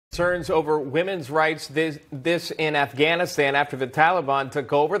Concerns over women's rights this in Afghanistan after the Taliban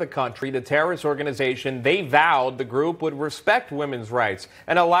took over the country. The terrorist organization, they vowed the group would respect women's rights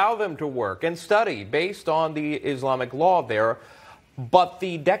and allow them to work and study based on the Islamic law there. But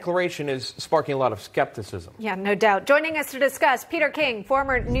the declaration is sparking a lot of skepticism. Yeah, no doubt. Joining us to discuss, Peter King,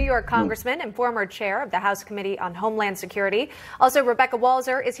 former New York congressman and former chair of the House Committee on Homeland Security. Also, Rebecca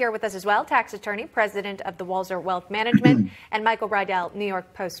Walser is here with us as well, tax attorney, president of the Walser Wealth Management, and Michael Rydell, New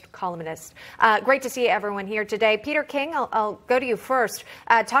York Post columnist. Great to see everyone here today. Peter King, I'll go to you first.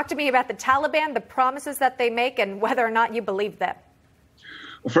 Talk to me about the Taliban, the promises that they make, and whether or not you believe them.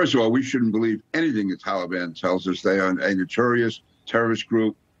 Well, first of all, we shouldn't believe anything the Taliban tells us. They are a notorious terrorist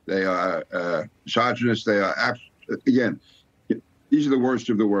group. They are misogynist. They are, again, these are the worst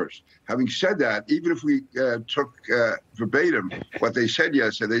of the worst. Having said that, even if we took verbatim what they said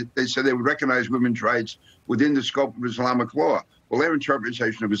yesterday, they said they would recognize women's rights within the scope of Islamic law. Well, their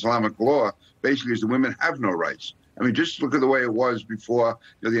interpretation of Islamic law basically is that women have no rights. I mean, just look at the way it was before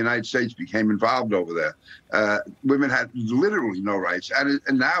the United States became involved over there. Women had literally no rights.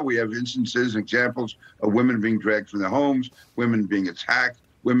 And now we have instances, examples of women being dragged from their homes, women being attacked,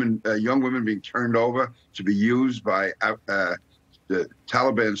 young women being turned over to be used by the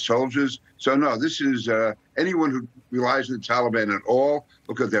Taliban soldiers. So, no, this is anyone who relies on the Taliban at all,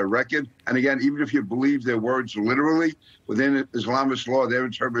 look at their record. And again, even if you believe their words literally, within Islamist law, their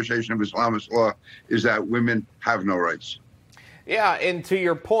interpretation of Islamist law is that women have no rights. Yeah, and to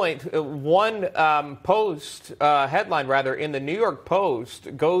your point, one headline rather, in the New York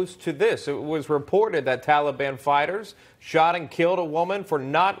Post goes to this. It was reported that Taliban fighters shot and killed a woman for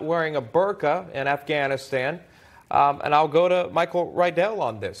not wearing a burqa in Afghanistan. And I'll go to Michael Rydell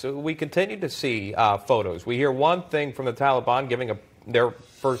on this. We continue to see photos. We hear one thing from the Taliban giving their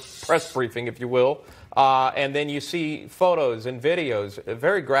first press briefing, if you will, and then you see photos and videos,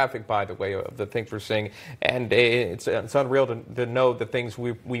 very graphic, by the way, of the things we're seeing. And it's unreal to know the things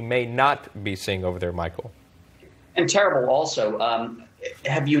we may not be seeing over there, Michael. And terrible also.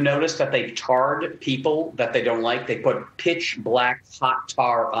 Have you noticed that they've tarred people that they don't like? They put pitch black hot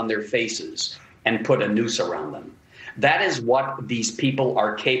tar on their faces and put a noose around them. That is what these people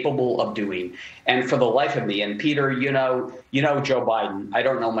are capable of doing. And for the life of me, and Peter, you know Joe Biden, I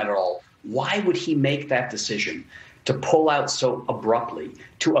don't know him at all. Why would he make that decision to pull out so abruptly,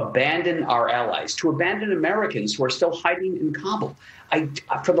 to abandon our allies, to abandon Americans who are still hiding in Kabul?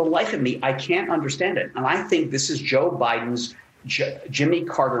 For the life of me, I can't understand it. And I think this is Joe Biden's Jimmy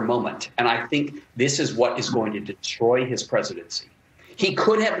Carter moment. And I think this is what is going to destroy his presidency. He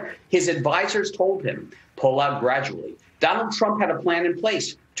could have, his advisors told him, pull out gradually. Donald Trump had a plan in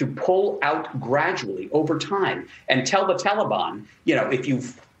place to pull out gradually over time and tell the Taliban, if you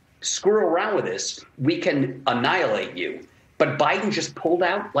screw around with this, we can annihilate you. But Biden just pulled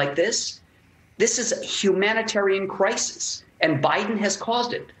out like this. This is a humanitarian crisis, and Biden has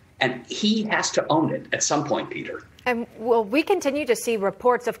caused it, and he has to own it at some point, Peter. And will we continue to see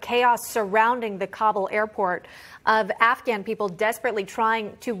reports of chaos surrounding the Kabul airport, of Afghan people desperately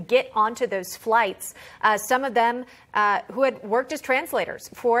trying to get onto those flights, some of them who had worked as translators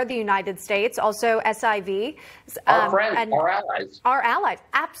for the United States, also SIV. Our friends, our allies. Our allies,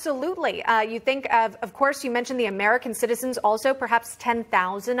 absolutely. You think of course, you mentioned the American citizens, also perhaps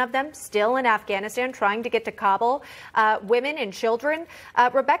 10,000 of them still in Afghanistan trying to get to Kabul, women and children.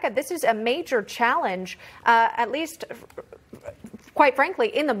 Rebecca, this is a major challenge, at least quite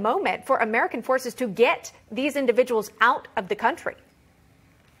frankly, in the moment, for American forces to get these individuals out of the country.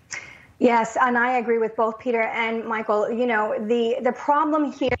 Yes, and I agree with both Peter and Michael. The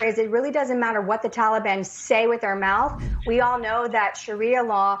problem here is it really doesn't matter what the Taliban say with their mouth. We all know that Sharia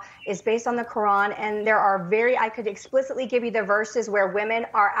law is based on the Quran, and there are I could explicitly give you the verses where women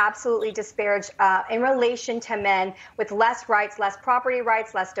are absolutely disparaged in relation to men, with less rights, less property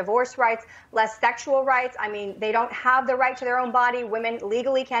rights, less divorce rights, less sexual rights. I mean, they don't have the right to their own body. Women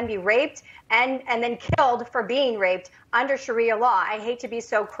legally can be raped and then killed for being raped under Sharia law. I hate to be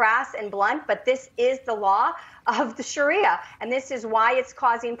so crass and blunt, but this is the law of the Sharia. And this is why it's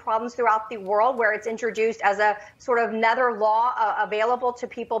causing problems throughout the world, where it's introduced as a sort of another law available to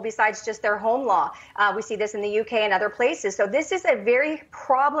people besides just their home law. We see this in the UK and other places. So this is a very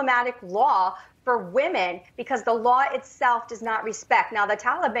problematic law for women because the law itself does not respect. Now, the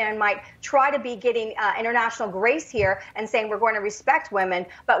Taliban might try to be getting international grace here and saying we're going to respect women,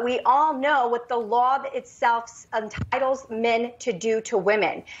 but we all know what the law itself entitles men to do to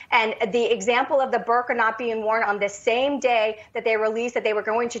women. And the example of the burqa not being worn on the same day that they released that they were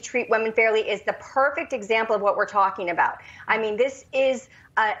going to treat women fairly is the perfect example of what we're talking about. I mean, this is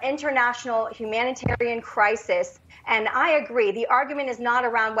international humanitarian crisis. And I agree. The argument is not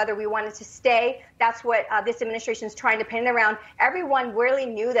around whether we wanted to stay. That's what this administration is trying to pin it around. Everyone really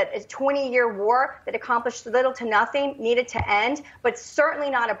knew that a 20-year war that accomplished little to nothing needed to end, but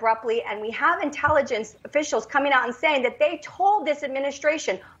certainly not abruptly. And we have intelligence officials coming out and saying that they told this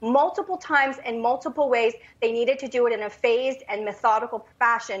administration multiple times in multiple ways they needed to do it in a phased and methodical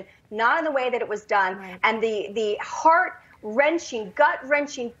fashion, not in the way that it was done. Right. And the heart-wrenching,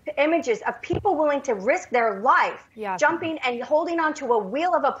 gut-wrenching images of people willing to risk their life, jumping and holding onto a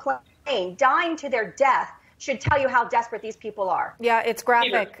wheel of a plane, dying to their death, should tell you how desperate these people are. Yeah, it's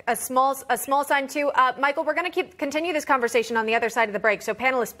graphic. A small sign too. Michael, we're going to continue this conversation on the other side of the break. So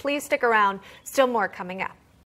panelists, please stick around. Still more coming up.